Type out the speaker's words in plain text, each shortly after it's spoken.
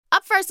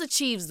first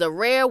achieves the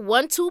rare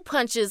 1-2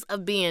 punches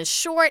of being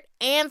short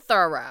and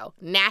thorough,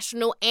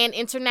 national and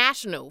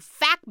international,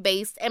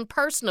 fact-based and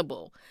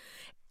personable.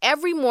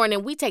 Every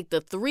morning, we take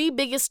the 3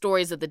 biggest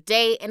stories of the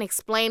day and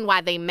explain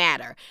why they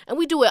matter. And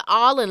we do it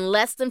all in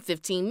less than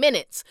 15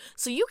 minutes.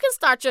 So you can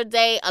start your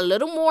day a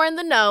little more in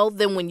the know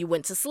than when you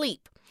went to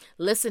sleep.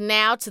 Listen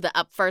now to the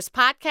Up First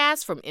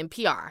podcast from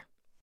NPR.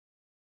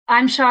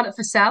 I'm Charlotte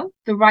Vassell,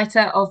 the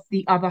writer of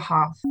The Other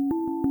Half.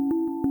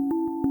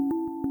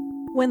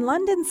 When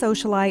London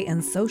socialite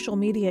and social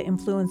media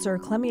influencer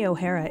Clemmy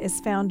O'Hara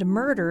is found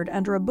murdered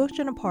under a bush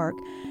in a park,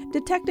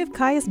 Detective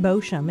Caius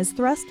Beauchamp is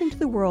thrust into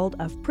the world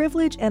of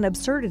privilege and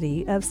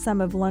absurdity of some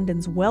of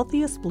London's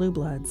wealthiest blue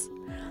bloods.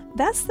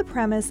 That's the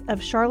premise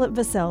of Charlotte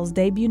Vassell's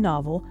debut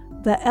novel,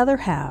 The Other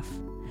Half.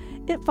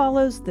 It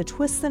follows the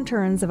twists and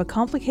turns of a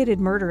complicated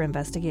murder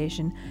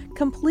investigation,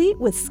 complete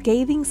with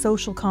scathing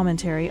social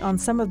commentary on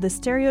some of the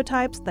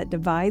stereotypes that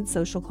divide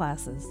social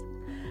classes.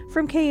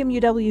 From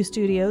KMUW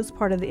Studios,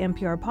 part of the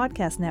NPR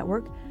Podcast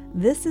Network,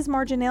 this is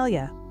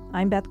Marginalia.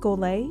 I'm Beth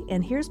Golay,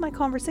 and here's my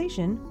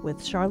conversation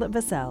with Charlotte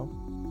Vassell.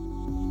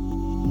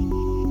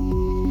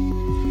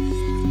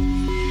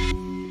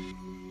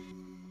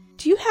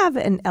 Do you have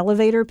an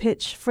elevator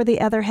pitch for The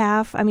Other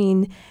Half? I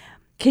mean,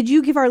 could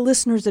you give our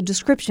listeners a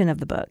description of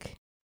the book?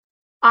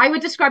 I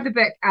would describe the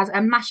book as a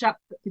mashup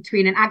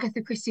between an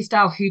Agatha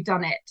Christie-style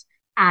whodunit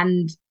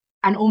and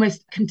an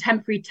almost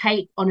contemporary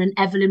take on an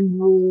Evelyn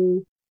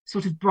Waugh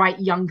sort of bright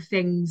young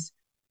things,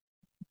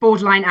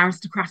 borderline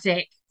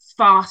aristocratic,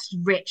 fast,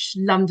 rich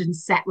London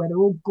set where they're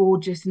all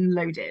gorgeous and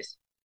loaded.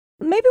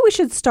 Maybe we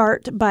should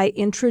start by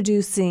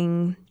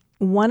introducing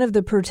one of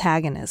the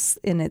protagonists,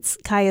 and it's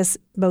Caius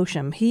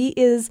Beauchamp. He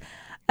is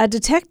a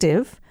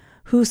detective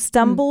who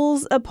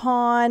stumbles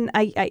upon,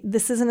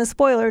 this isn't a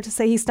spoiler to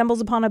say he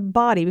stumbles upon a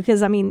body,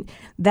 because, I mean,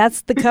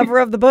 that's the cover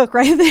of the book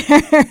right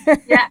there.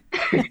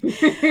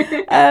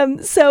 Yeah.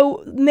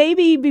 So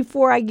maybe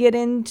before I get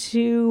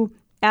into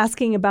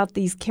asking about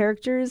these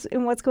characters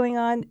and what's going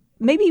on,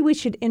 maybe we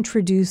should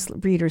introduce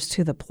readers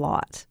to the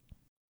plot.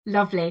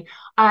 Lovely.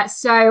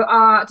 So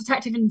our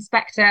Detective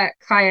Inspector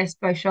Caius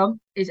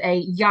Beauchamp is a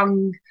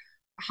young,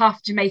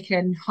 half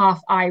Jamaican, half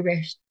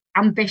Irish,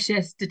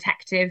 ambitious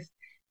detective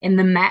in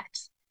the Met.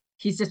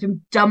 He's just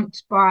been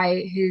dumped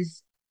by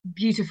his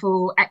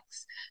beautiful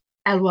ex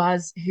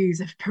Eloise,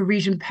 who's a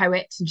Parisian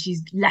poet, and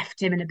she's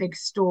left him in a big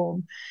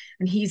storm.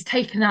 And he's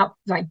taken up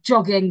like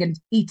jogging and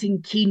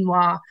eating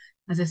quinoa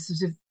as a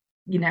sort of,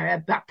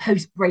 a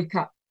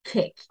post-breakup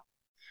kick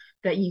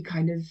that you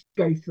kind of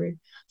go through.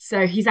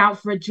 So he's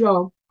out for a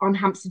jog on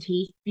Hampstead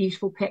Heath,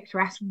 beautiful,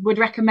 picturesque. Would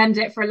recommend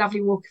it for a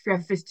lovely walk if you're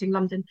ever visiting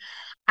London.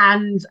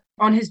 And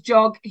on his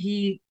jog,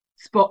 he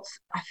spots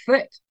a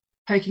foot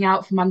poking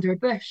out from under a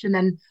bush, and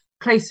then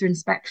closer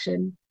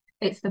inspection,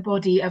 it's the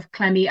body of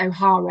Clemmy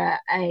O'Hara,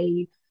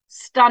 a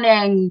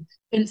stunning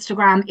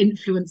Instagram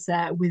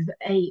influencer with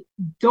a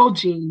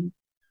dodgy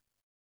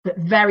but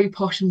very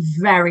posh and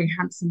very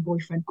handsome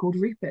boyfriend called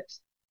Rupert.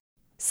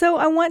 So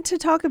I want to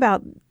talk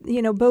about,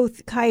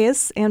 both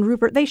Caius and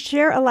Rupert. They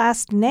share a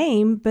last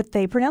name, but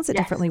they pronounce it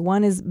differently.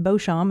 One is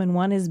Beauchamp and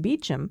one is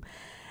Beauchamp.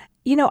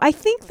 I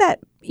think that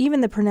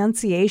even the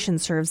pronunciation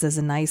serves as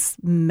a nice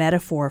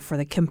metaphor for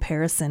the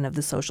comparison of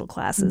the social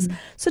classes. Mm-hmm.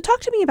 So talk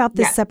to me about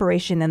this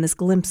separation and this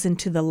glimpse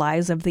into the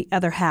lives of the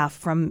other half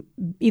from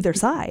either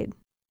side.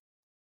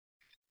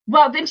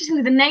 Well,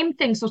 interestingly, the name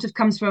thing sort of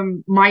comes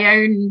from my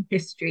own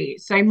history.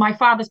 So my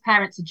father's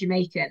parents are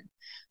Jamaican,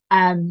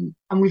 and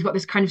we've got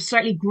this kind of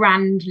slightly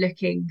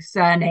grand-looking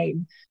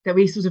surname that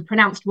we sort of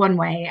pronounced one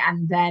way,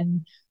 and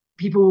then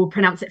people will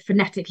pronounce it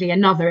phonetically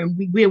another, and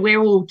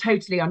we're all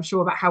totally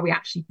unsure about how we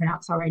actually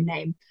pronounce our own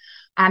name.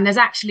 And there's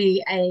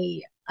actually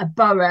a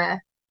borough,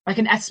 like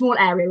a small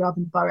area rather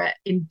than borough,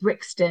 in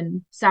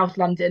Brixton, South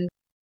London,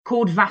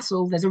 called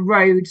Vassell. There's a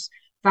road,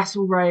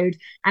 Vassell Road,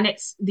 and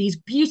it's these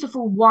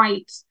beautiful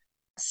white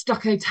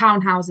stucco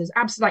townhouses,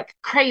 absolutely like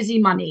crazy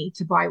money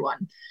to buy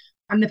one.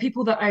 And the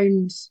people that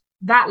owned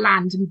that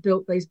land and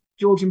built those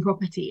Georgian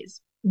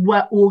properties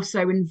were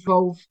also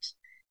involved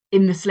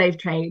in the slave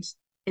trade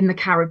in the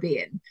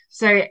Caribbean.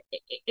 So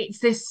it's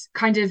this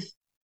kind of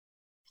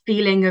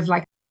feeling of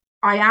like,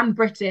 I am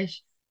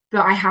British,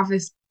 but I have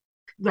this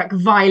like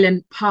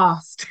violent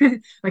past,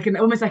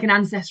 almost like an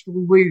ancestral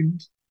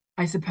wound,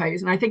 I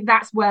suppose. And I think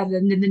that's where the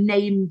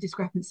name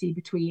discrepancy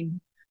between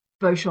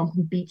Beauchamp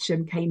and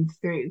Beauchamp came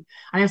through. And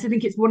I also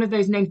think it's one of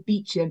those names,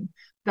 Beauchamp,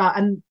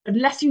 that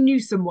unless you knew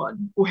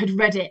someone or had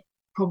read it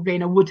probably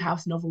in a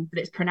Woodhouse novel that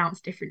it's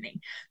pronounced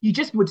differently, you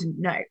just wouldn't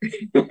know.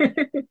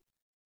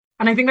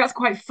 And I think that's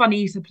quite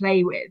funny to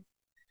play with.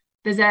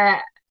 There's a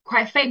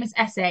quite a famous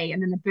essay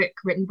and then a book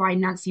written by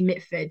Nancy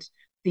Mitford,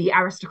 the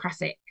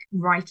aristocratic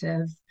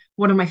writer of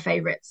one of my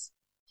favourites,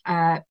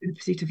 In the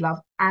Pursuit of Love.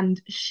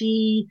 And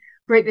she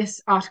wrote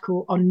this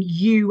article on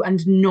you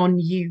and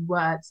non-you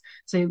words.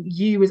 So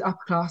you is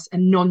upper class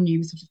and non-you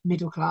is sort of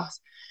middle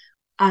class.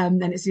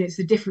 And it's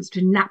the difference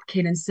between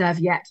napkin and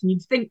serviette. And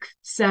you'd think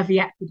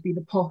serviette would be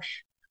the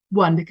posh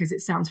one because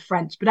it sounds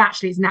French, but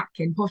actually it's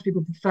napkin. Posh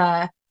people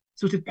prefer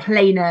sort of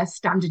plainer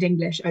standard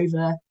English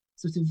over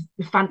sort of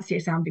the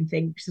fancier sounding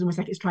thing, which is almost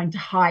like it's trying to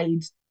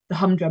hide the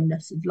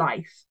humdrumness of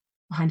life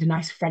behind a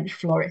nice French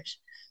flourish.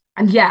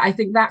 And yeah, I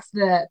think that's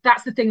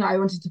the thing that I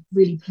wanted to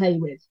really play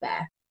with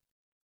there.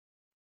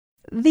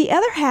 The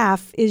other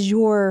half is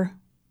your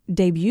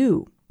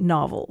debut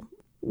novel.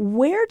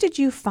 Where did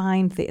you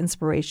find the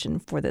inspiration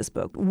for this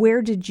book?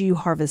 Where did you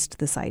harvest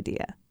this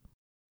idea?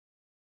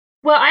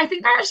 Well, I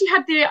think I actually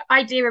had the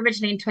idea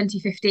originally in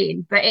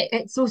 2015, but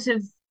it sort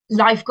of,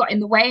 life got in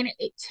the way, and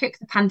it took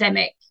the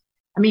pandemic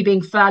and me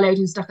being furloughed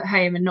and stuck at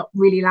home and not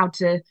really allowed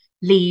to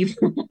leave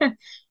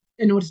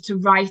in order to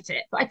write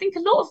it. But I think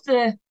a lot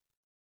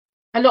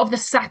of the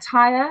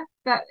satire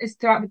that is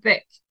throughout the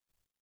book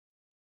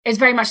is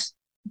very much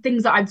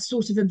things that I'd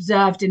sort of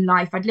observed in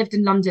life. I'd lived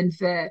in London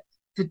for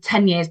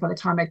 10 years by the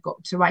time I'd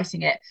got to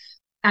writing it.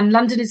 And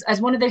London is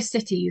as one of those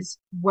cities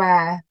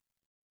where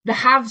the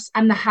haves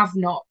and the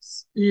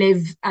have-nots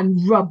live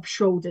and rub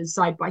shoulders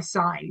side by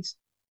side.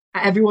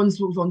 Everyone's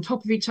sort of on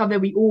top of each other.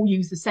 We all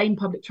use the same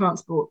public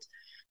transport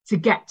to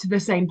get to the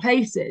same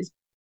places.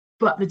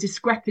 But the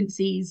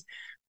discrepancies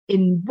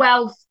in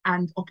wealth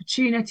and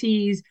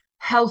opportunities,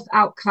 health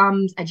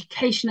outcomes,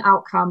 education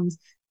outcomes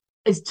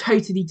is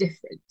totally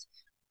different.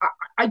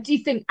 I do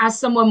think, as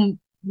someone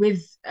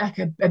with like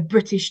a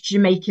British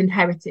Jamaican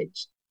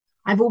heritage,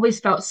 I've always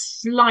felt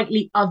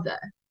slightly other.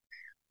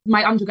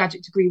 My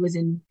undergraduate degree was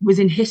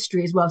in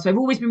history as well, so I've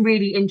always been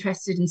really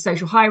interested in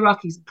social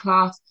hierarchies and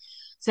class.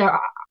 So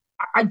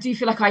I do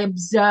feel like I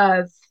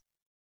observe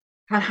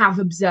and have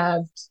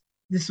observed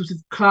the sort of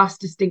class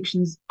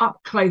distinctions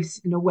up close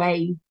in a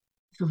way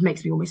that sort of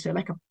makes me almost feel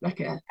like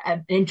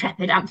an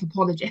intrepid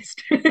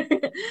anthropologist.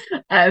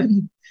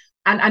 And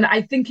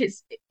I think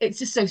it's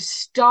just so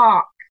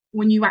stark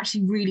when you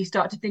actually really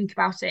start to think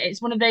about it.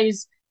 It's one of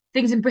those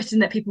things in Britain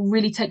that people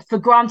really take for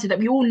granted, that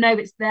we all know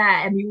it's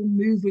there and we all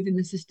move within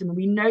the system and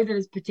we know that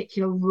there's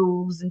particular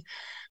rules. And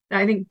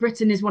I think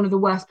Britain is one of the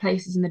worst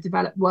places in the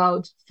developed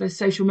world for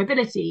social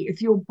mobility.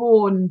 If you're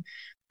born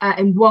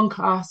in one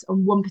class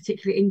on one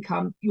particular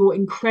income, you're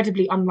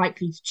incredibly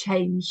unlikely to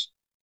change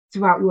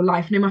throughout your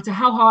life. No matter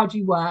how hard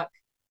you work,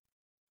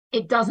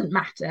 it doesn't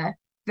matter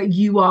that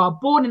you are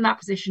born in that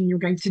position, you're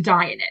going to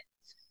die in it.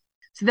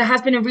 So there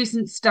has been a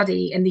recent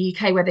study in the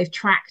UK where they've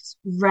tracked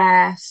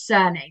rare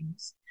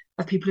surnames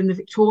of people in the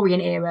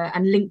Victorian era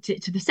and linked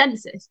it to the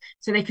census,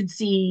 so they could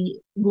see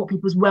what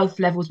people's wealth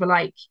levels were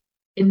like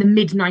in the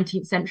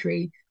mid-19th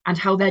century and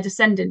how their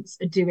descendants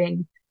are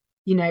doing,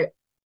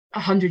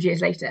 100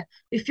 years later.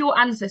 If your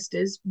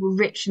ancestors were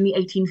rich in the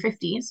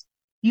 1850s,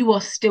 you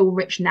are still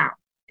rich now.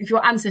 If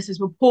your ancestors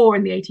were poor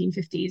in the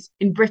 1850s,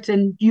 in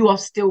Britain, you are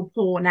still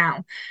poor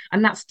now.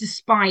 And that's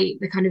despite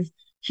the kind of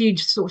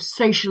huge sort of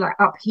social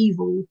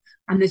upheaval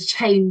and the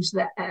change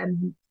that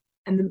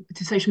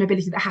to social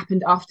mobility that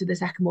happened after the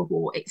Second World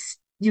War.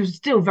 You're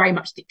still very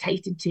much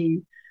dictated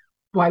to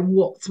by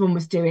what someone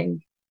was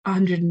doing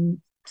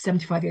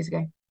 175 years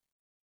ago.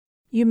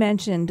 You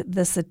mentioned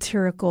the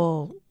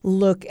satirical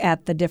look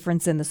at the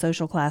difference in the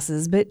social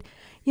classes, but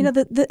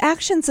the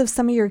actions of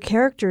some of your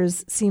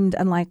characters seemed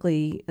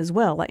unlikely as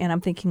well. And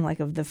I'm thinking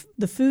like of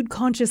the food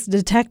conscious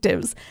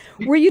detectives.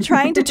 Were you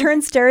trying to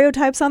turn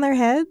stereotypes on their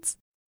heads?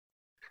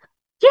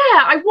 Yeah,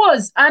 I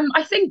was.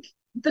 I think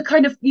the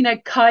kind of,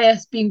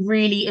 Caius being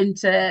really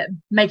into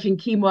making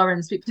quinoa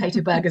and sweet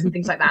potato burgers and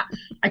things like that,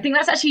 I think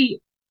that's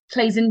actually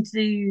plays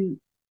into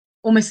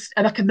almost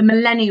like the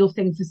millennial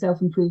thing for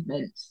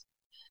self-improvement.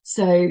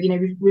 So,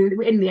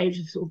 we're in the age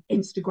of sort of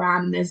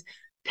Instagram, there's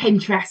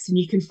Pinterest, and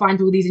you can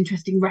find all these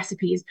interesting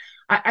recipes.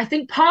 I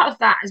think part of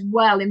that as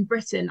well in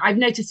Britain, I've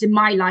noticed in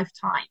my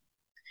lifetime,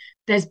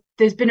 there's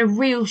been a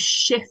real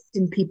shift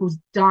in people's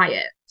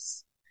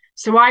diets.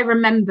 So I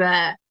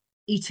remember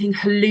eating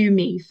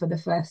halloumi for the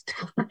first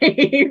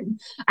time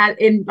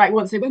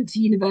once I went to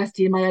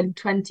university in my early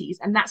 20s,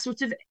 and that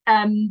sort of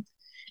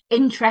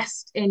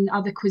interest in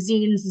other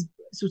cuisines has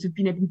sort of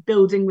been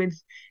building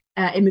with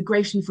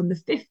immigration from the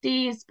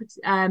 50s,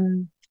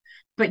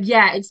 but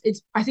yeah,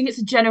 it's I think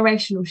it's a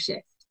generational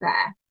shift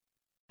there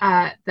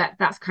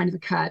that's kind of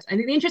occurred. I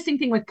think the interesting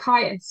thing with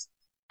Caius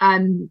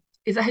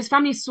is that his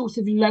family is sort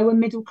of lower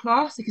middle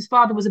class. Like, his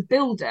father was a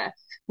builder,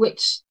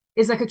 which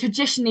is like a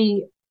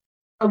traditionally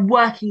a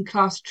working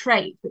class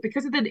trade, but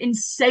because of the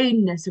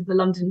insaneness of the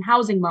London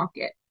housing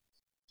market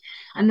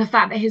and the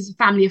fact that his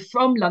family are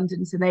from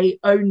London, so they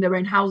own their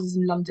own houses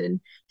in London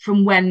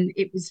from when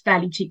it was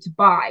fairly cheap to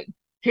buy,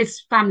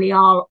 his family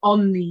are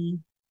on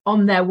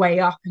their way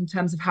up in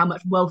terms of how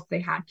much wealth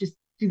they had just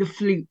through the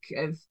fluke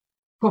of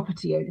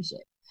property ownership.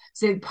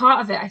 So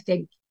part of it, I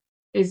think,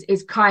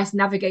 is Caius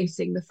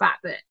navigating the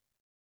fact that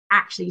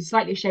actually he's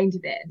slightly ashamed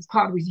of it. And it's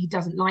part of the reason he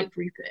doesn't like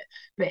Rupert,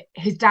 but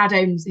his dad's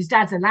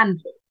a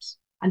landlord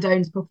and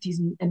owns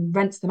properties and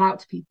rents them out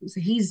to people.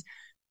 So he's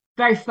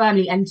very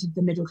firmly entered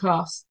the middle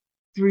class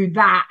through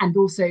that, and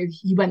also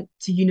he went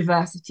to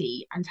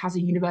university and has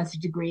a university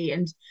degree,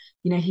 and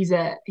he's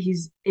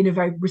in a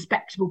very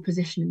respectable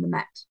position in the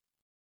Met.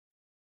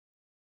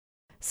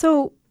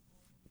 So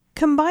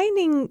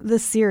combining the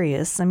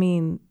serious,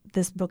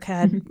 this book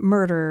had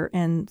murder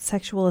and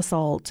sexual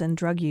assault and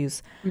drug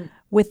use.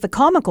 With the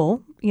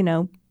comical,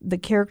 the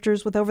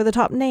characters with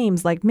over-the-top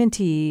names like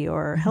Minty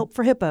or Help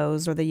for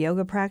Hippos or the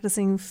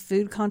yoga-practicing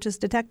food-conscious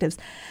detectives.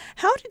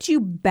 How did you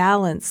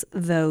balance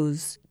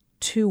those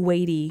two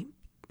weighty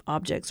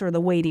objects, or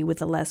the weighty with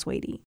the less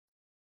weighty?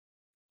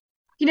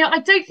 I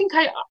don't think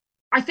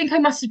I think I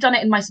must have done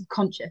it in my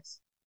subconscious.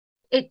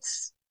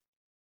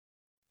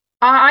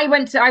 I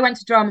went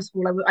to drama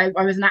school. I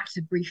was an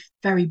actor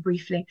very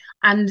briefly,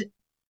 and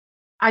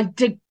I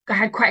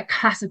had quite a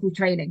classical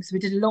training. So we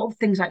did a lot of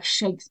things like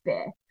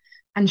Shakespeare,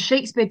 and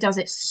Shakespeare does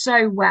it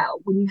so well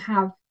when you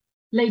have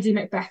Lady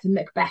Macbeth and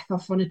Macbeth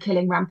off on a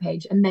killing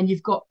rampage, and then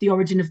you've got the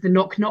origin of the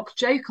knock knock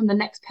joke on the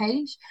next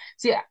page.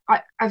 So yeah,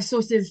 I've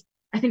sort of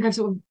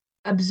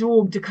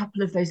absorbed a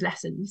couple of those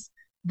lessons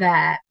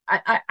there.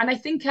 I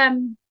think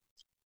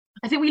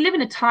we live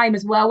in a time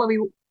as well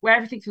where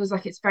everything feels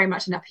like it's very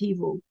much an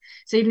upheaval.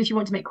 So even if you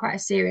want to make quite a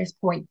serious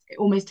point, it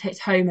almost hits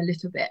home a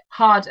little bit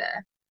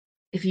harder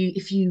if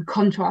you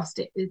contrast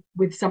it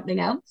with something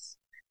else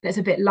that's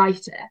a bit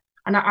lighter.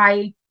 And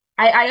I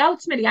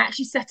ultimately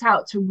actually set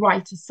out to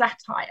write a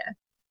satire,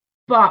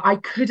 but I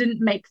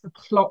couldn't make the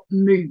plot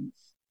move.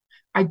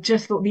 I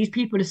just thought these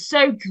people are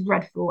so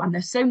dreadful and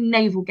they're so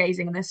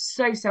navel-gazing and they're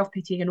so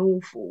self-pitying and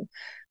awful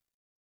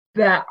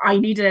that I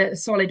need a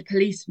solid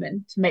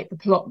policeman to make the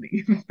plot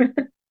move.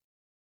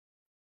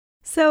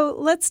 So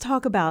let's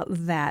talk about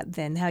that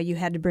then, how you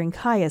had to bring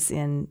Caius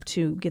in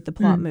to get the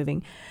plot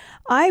moving.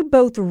 I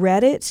both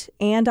read it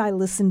and I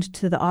listened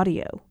to the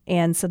audio.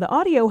 And so the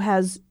audio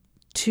has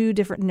two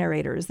different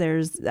narrators.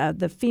 There's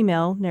the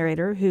female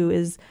narrator who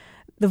is,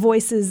 the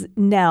voice is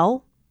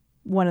Nell,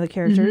 one of the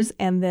characters,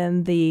 and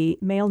then the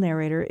male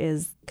narrator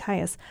is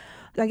Caius.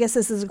 I guess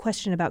this is a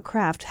question about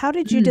craft. How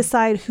did you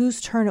decide whose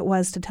turn it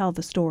was to tell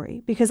the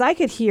story? Because I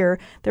could hear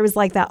there was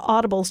like that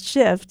audible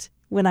shift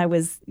when I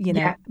was,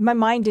 my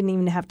mind didn't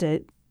even have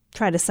to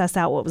try to suss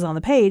out what was on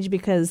the page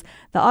because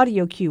the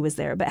audio cue was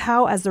there. But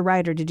how, as the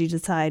writer, did you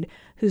decide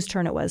whose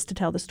turn it was to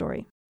tell the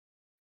story?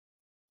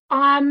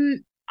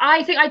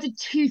 I think I did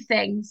two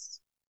things,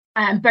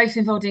 both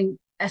involving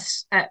a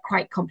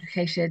quite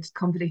complicated,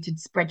 convoluted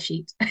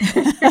spreadsheet.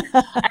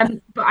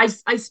 But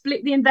I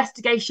split the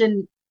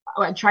investigation.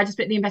 I tried to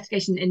split the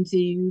investigation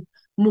into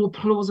more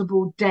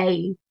plausible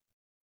day.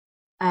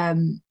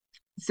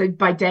 So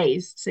by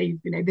days, so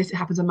this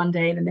happens on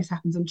Monday, and then this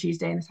happens on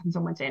Tuesday, and this happens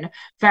on Wednesday. And I'm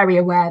very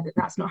aware that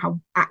that's not how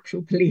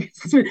actual police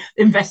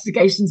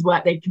investigations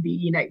work. They can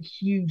be,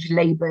 huge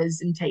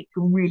labours and take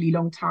a really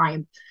long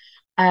time.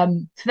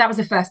 So that was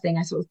the first thing.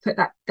 I sort of put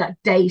that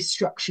day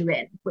structure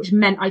in, which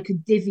meant I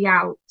could divvy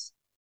out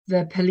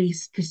the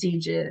police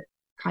procedure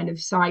kind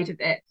of side of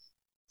it,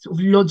 sort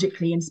of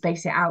logically, and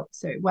space it out.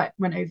 So it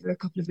went over a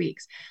couple of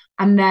weeks,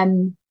 and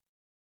then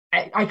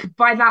I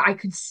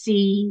could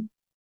see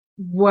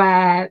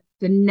where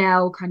the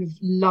Nell kind of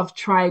love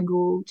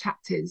triangle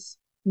chapters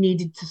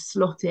needed to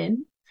slot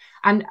in.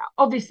 And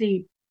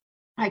obviously,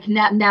 like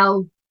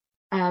Nell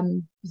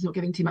is not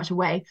giving too much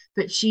away,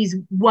 but she's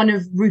one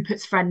of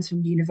Rupert's friends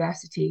from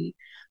university,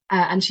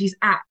 and she's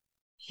at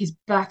his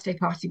birthday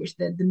party, which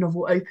the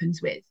novel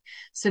opens with.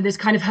 So there's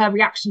kind of her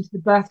reaction to the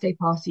birthday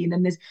party, and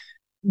then there's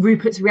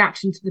Rupert's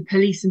reaction to the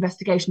police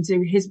investigation.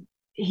 So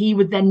he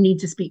would then need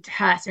to speak to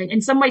her. So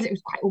in some ways it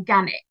was quite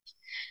organic.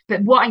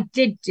 But what I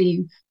did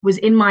do was,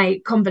 in my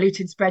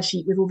convoluted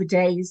spreadsheet with all the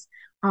days,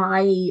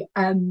 I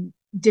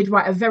did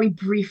write a very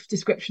brief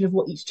description of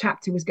what each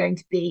chapter was going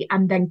to be,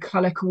 and then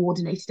colour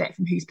coordinated it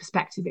from whose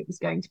perspective it was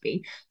going to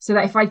be. So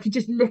that if I could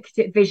just look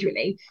at it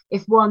visually,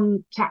 if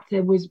one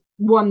chapter was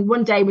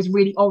one day was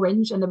really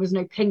orange and there was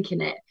no pink in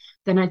it,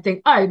 then I'd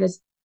think,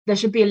 there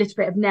should be a little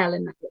bit of Nell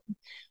in that one.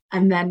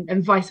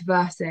 And vice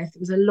versa. If there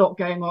was a lot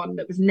going on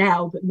that was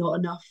Nell but not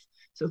enough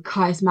sort of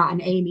Caius, Matt,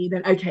 and Amy,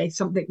 then okay,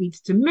 something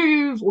needs to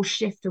move or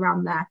shift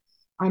around there.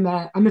 I'm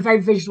a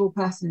very visual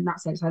person in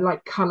that sense. I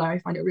like colour. I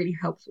find it really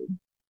helpful.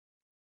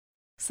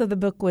 So the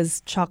book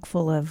was chock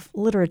full of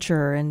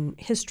literature and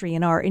history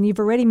and art, and you've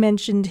already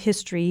mentioned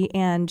history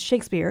and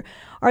Shakespeare.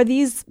 Are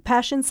these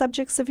passion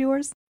subjects of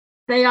yours?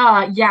 They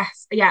are,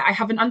 yes. Yeah, I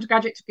have an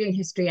undergraduate degree in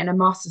history and a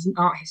master's in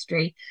art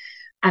history.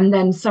 And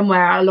then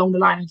somewhere along the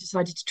line, I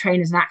decided to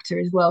train as an actor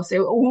as well.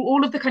 So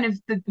all of the kind of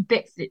the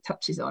bits that it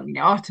touches on,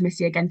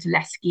 Artemisia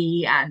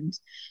Gentileschi and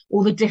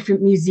all the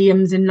different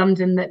museums in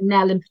London that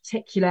Nell in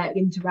particular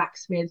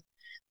interacts with.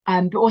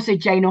 But also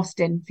Jane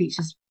Austen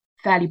features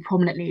fairly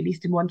prominently, at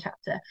least in one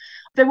chapter.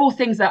 They're all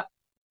things that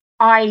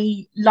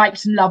I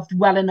liked and loved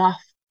well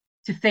enough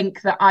to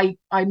think that I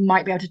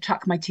might be able to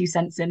chuck my 2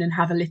 cents in and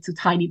have a little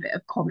tiny bit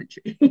of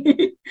commentary,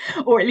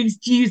 or at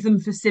least use them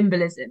for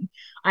symbolism.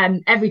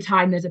 Every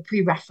time there's a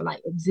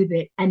pre-Raphaelite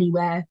exhibit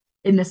anywhere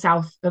in the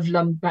south of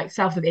London, like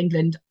south of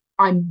England,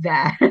 I'm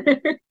there.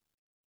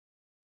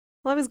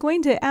 Well, I was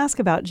going to ask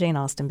about Jane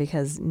Austen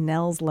because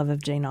Nell's love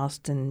of Jane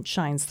Austen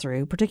shines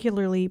through,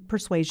 particularly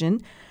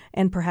Persuasion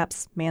and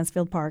perhaps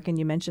Mansfield Park. And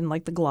you mentioned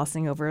like the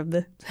glossing over of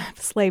the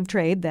slave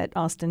trade that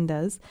Austen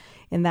does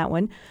in that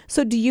one.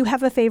 So do you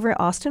have a favorite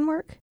Austen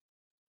work?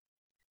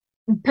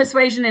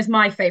 Persuasion is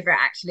my favourite,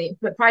 actually,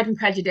 but Pride and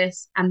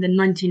Prejudice and the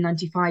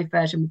 1995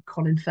 version with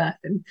Colin Firth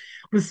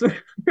was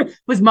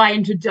was my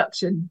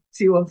introduction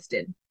to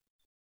Austen.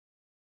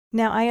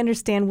 Now, I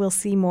understand we'll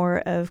see more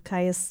of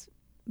Caius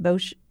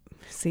Bosch.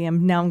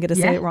 I'm going to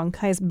say it wrong.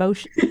 Caius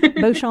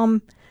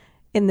Beauchamp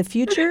in the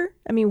future.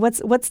 I mean,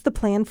 what's the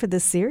plan for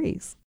this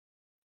series?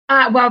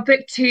 Well,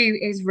 book 2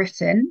 is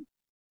written,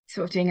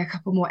 sort of doing a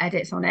couple more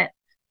edits on it,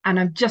 and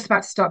I'm just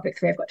about to start book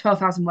 3. I've got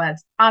 12,000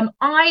 words.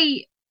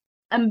 I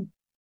am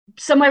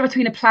somewhere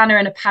between a planner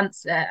and a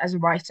pantser as a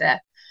writer,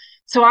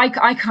 so I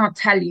can't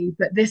tell you,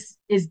 but this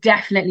is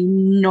definitely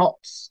not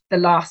the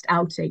last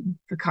outing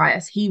for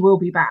Caius. He will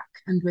be back,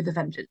 and with a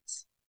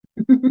vengeance.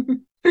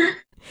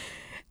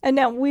 And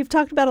now we've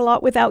talked about a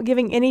lot without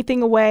giving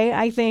anything away,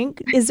 I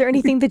think. Is there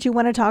anything that you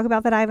want to talk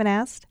about that I haven't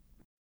asked?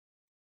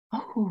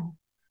 Oh,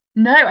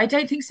 no, I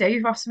don't think so.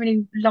 You've asked so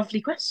many lovely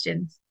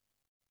questions.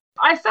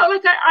 I felt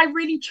like I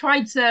really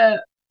tried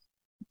to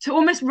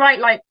almost write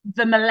like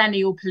the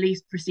millennial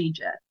police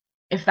procedure,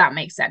 if that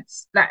makes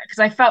sense. Because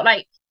I felt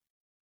like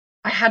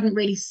I hadn't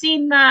really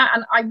seen that,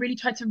 and I really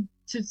tried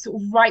to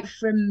sort of write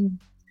from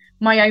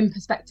my own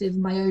perspective,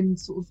 my own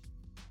sort of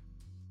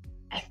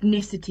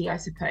ethnicity, I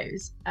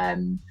suppose.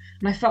 And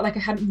I felt like I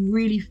hadn't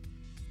really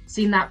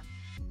seen that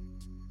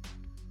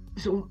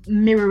sort of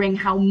mirroring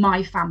how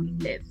my family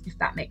live, if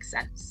that makes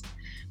sense.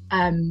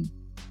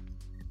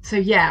 So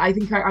yeah, I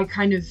think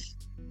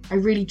I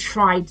really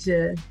tried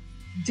to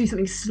do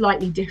something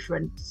slightly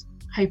different.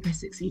 Hope I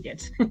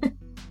succeeded.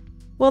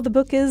 Well, the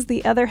book is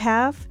The Other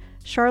Half.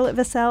 Charlotte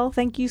Vassell,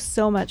 thank you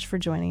so much for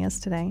joining us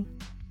today.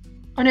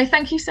 Oh no,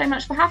 thank you so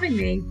much for having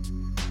me.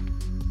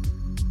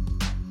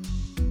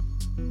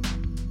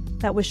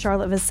 That was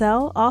Charlotte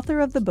Vassell,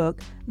 author of the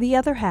book The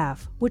Other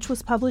Half, which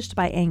was published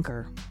by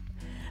Anchor.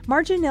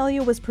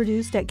 Marginalia was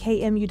produced at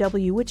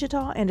KMUW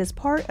Wichita and is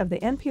part of the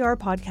NPR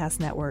Podcast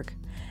Network.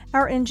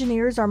 Our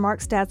engineers are Mark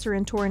Statzer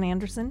and Torrin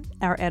Anderson.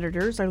 Our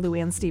editors are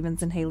Luann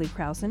Stevens and Haley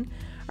Krausen.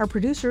 Our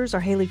producers are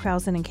Haley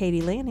Krausen and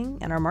Katie Lanning,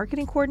 and our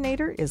marketing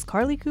coordinator is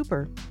Carly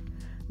Cooper.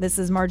 This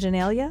is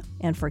Marginalia,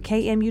 and for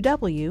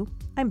KMUW,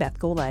 I'm Beth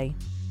Golay.